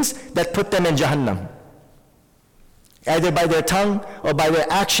doing things that put them in Jahannam. Either by their tongue, or by their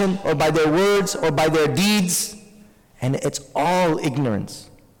action, or by their words, or by their deeds. And it's all ignorance.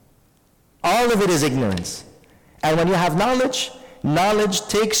 All of it is ignorance. And when you have knowledge, knowledge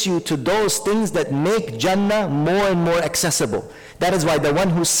takes you to those things that make Jannah more and more accessible. That is why the one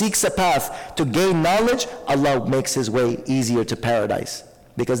who seeks a path to gain knowledge, Allah makes his way easier to paradise.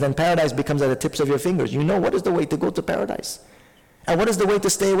 Because then paradise becomes at the tips of your fingers. You know what is the way to go to paradise. And what is the way to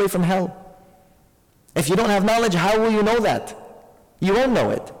stay away from hell. If you don't have knowledge, how will you know that? You won't know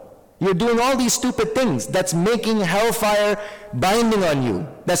it. You're doing all these stupid things that's making hellfire binding on you.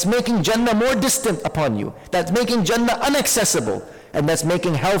 That's making Jannah more distant upon you. That's making Jannah inaccessible. And that's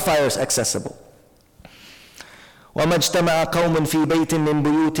making hellfires accessible. وَمَا اجْتَمَعَ قَوْمٌ فِي بَيْتٍ مِّن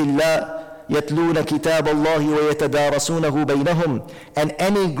بُيُوتِ اللَّهِ يَتْلُونَ كِتَابَ اللَّهِ وَيَتَدَارَسُونَهُ بَيْنَهُمْ. And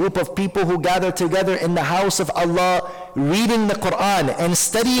any group of people who gather together in the house of Allah, reading the Qur'an and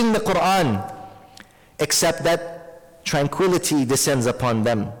studying the Qur'an, except that tranquility descends upon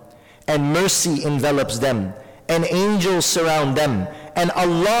them, and mercy envelops them, and angels surround them, and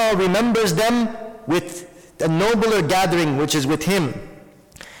Allah remembers them with a nobler gathering which is with Him.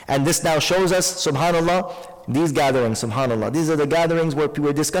 And this now shows us, subhanAllah, these gatherings, subhanAllah, these are the gatherings where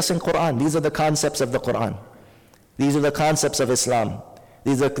we're discussing Qur'an. These are the concepts of the Qur'an. These are the concepts of Islam.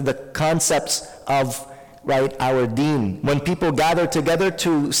 These are the concepts of our deen. When people gather together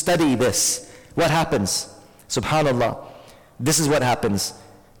to study this, what happens? Subhanallah, this is what happens.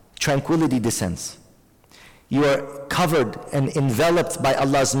 Tranquility descends. You are covered and enveloped by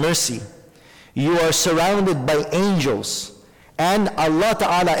Allah's mercy. You are surrounded by angels. And Allah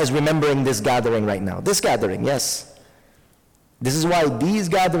Ta'ala is remembering this gathering right now. This gathering, yes. This is why these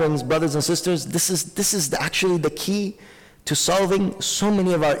gatherings, brothers and sisters, this is actually the key to solving so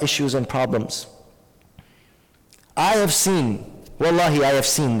many of our issues and problems. I have seen, wallahi, I have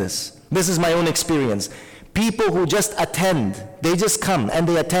seen this. This is my own experience. People who just attend, they just come and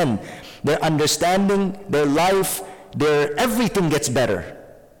they attend. Their understanding, their life, their everything gets better.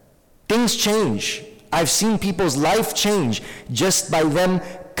 Things change. I've seen people's life change just by them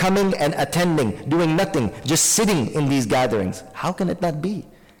coming and attending, doing nothing, just sitting in these gatherings. How can it not be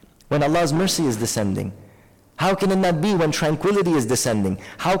when Allah's mercy is descending? How can it not be when tranquility is descending?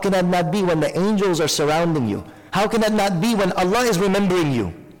 How can it not be when the angels are surrounding you? How can it not be when Allah is remembering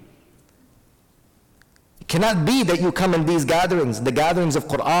you? It cannot be that you come in these gatherings, the gatherings of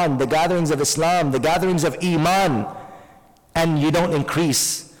Quran, the gatherings of Islam, the gatherings of Iman, and you don't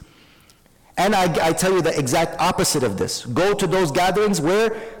increase. And I tell you the exact opposite of this. Go to those gatherings where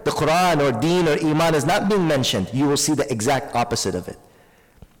the Quran or Deen or Iman is not being mentioned. You will see the exact opposite of it.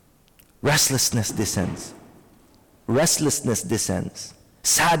 Restlessness descends. Restlessness descends.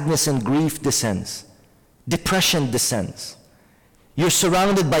 Sadness and grief descends. Depression descends. You're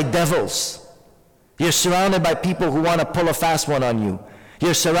surrounded by devils. You're surrounded by people who want to pull a fast one on you.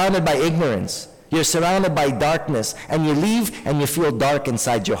 You're surrounded by ignorance. You're surrounded by darkness, and you leave and you feel dark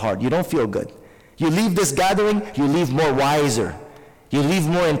inside your heart. You don't feel good. You leave this gathering, you leave more wiser. You leave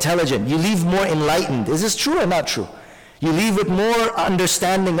more intelligent. You leave more enlightened. Is this true or not true? You leave with more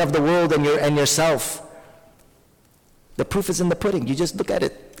understanding of the world and yourself. The proof is in the pudding. You just look at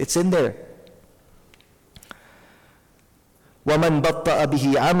it. It's in there. وَمَنْ بَطَّأَ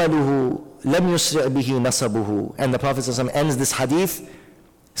بِهِ عَمَلُهُ لَمْ يُسْرِعْ بِهِ نَصَبُهُ. And the Prophet ﷺ ends this hadith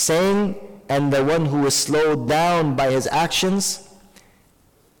saying, and the one who is slowed down by his actions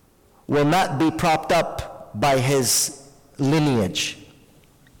will not be propped up by his lineage.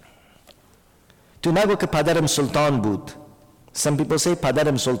 Tunago ke padaram sultan bud. Some people say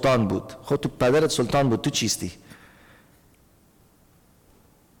padaram sultan bud. Kho tu padarat sultan bud tu chisti.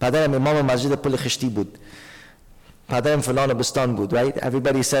 Padaram imam masjid pul khishti bud. Padaram fulana bistan bud, right?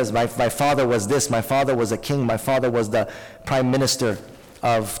 Everybody says my father was this, my father was a king, my father was the prime minister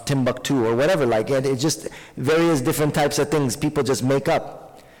of Timbuktu or whatever, like it's just various different types of things people just make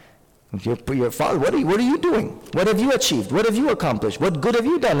up. Your father, what are you doing? What have you achieved? What have you accomplished? What good have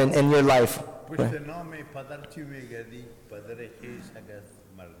you done in your life?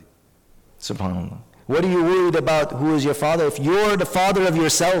 Subhanallah. What are you worried about? Who is your father? If you're the father of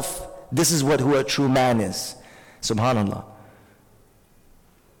yourself, this is who a true man is. Subhanallah.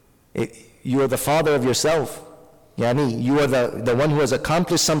 You are the father of yourself. Yani, you are the one who has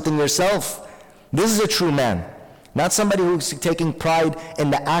accomplished something yourself. This is a true man. Not somebody who's taking pride in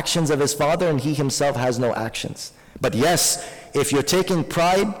the actions of his father and he himself has no actions. But yes, if you're taking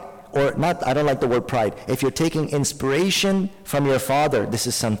pride, or not, I don't like the word pride. If you're taking inspiration from your father, this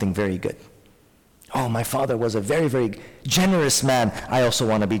is something very good. Oh, my father was a very, very generous man. I also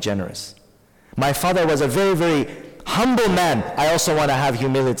want to be generous. My father was a very, very humble man. I also want to have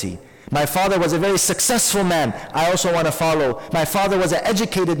humility. My father was a very successful man. I also want to follow. My father was an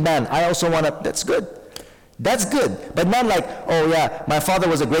educated man. I also want to, that's good. That's good. But not like, oh yeah, my father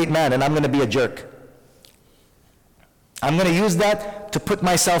was a great man and I'm going to be a jerk. I'm going to use that to put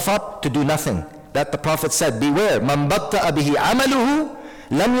myself up to do nothing. That the Prophet said, beware. مَنْ بَطَّأَ بِهِ عَمَلُهُ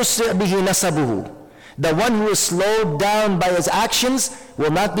لَمْ يُسْرِعْ بِهِ نَسَبُهُ. The one who is slowed down by his actions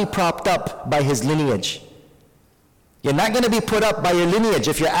will not be propped up by his lineage. You're not going to be put up by your lineage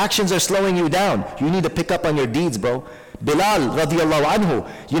if your actions are slowing you down. You need to pick up on your deeds, bro. Bilal radiallahu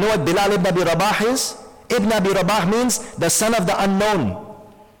anhu. You know what Bilal ibn Abi Rabah is? Ibn Abi Rabah means the son of the unknown.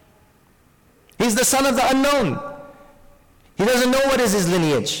 He's the son of the unknown. He doesn't know what is his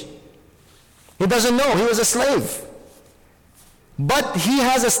lineage. He doesn't know. He was a slave. But he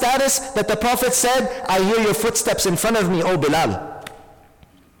has a status that the Prophet said, I hear your footsteps in front of me, O Bilal.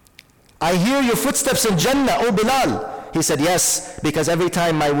 I hear your footsteps in Jannah, O Bilal. He said, yes, because every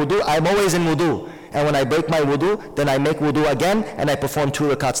time my wudu, I'm always in wudu. And when I break my wudu, then I make wudu again and I perform 2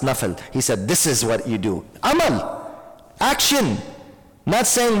 rakats nafil. He said, this is what you do. Amal, action. Not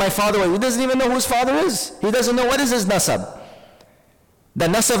saying my father, he doesn't even know who his father is. He doesn't know what is his nasab. The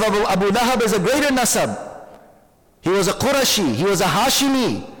nasab of Abu Lahab is a greater nasab. He was a Qurashi, he was a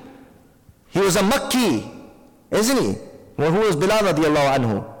Hashimi, he was a Makki, isn't he? Well, who was Bilal radiallahu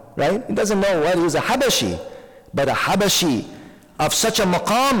anhu, right? He doesn't know what, he was a Habashi. But a Habashi of such a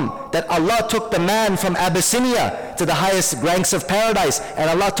maqam that Allah took the man from Abyssinia to the highest ranks of paradise, and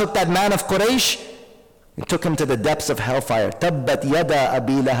Allah took that man of Quraysh It took him to the depths of hellfire. Tabbat yada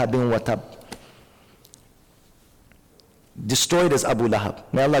abi lahabin wa tab. Destroyed as Abu Lahab.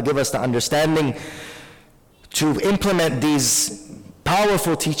 May Allah give us the understanding to implement these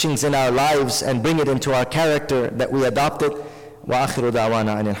powerful teachings in our lives and bring it into our character, that we adopt it. وآخر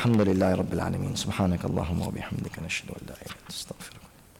دعوانا أن الحمد لله رب العالمين سبحانك اللهم وبحمدك نشهد أن لا إله إلا أنت نستغفرك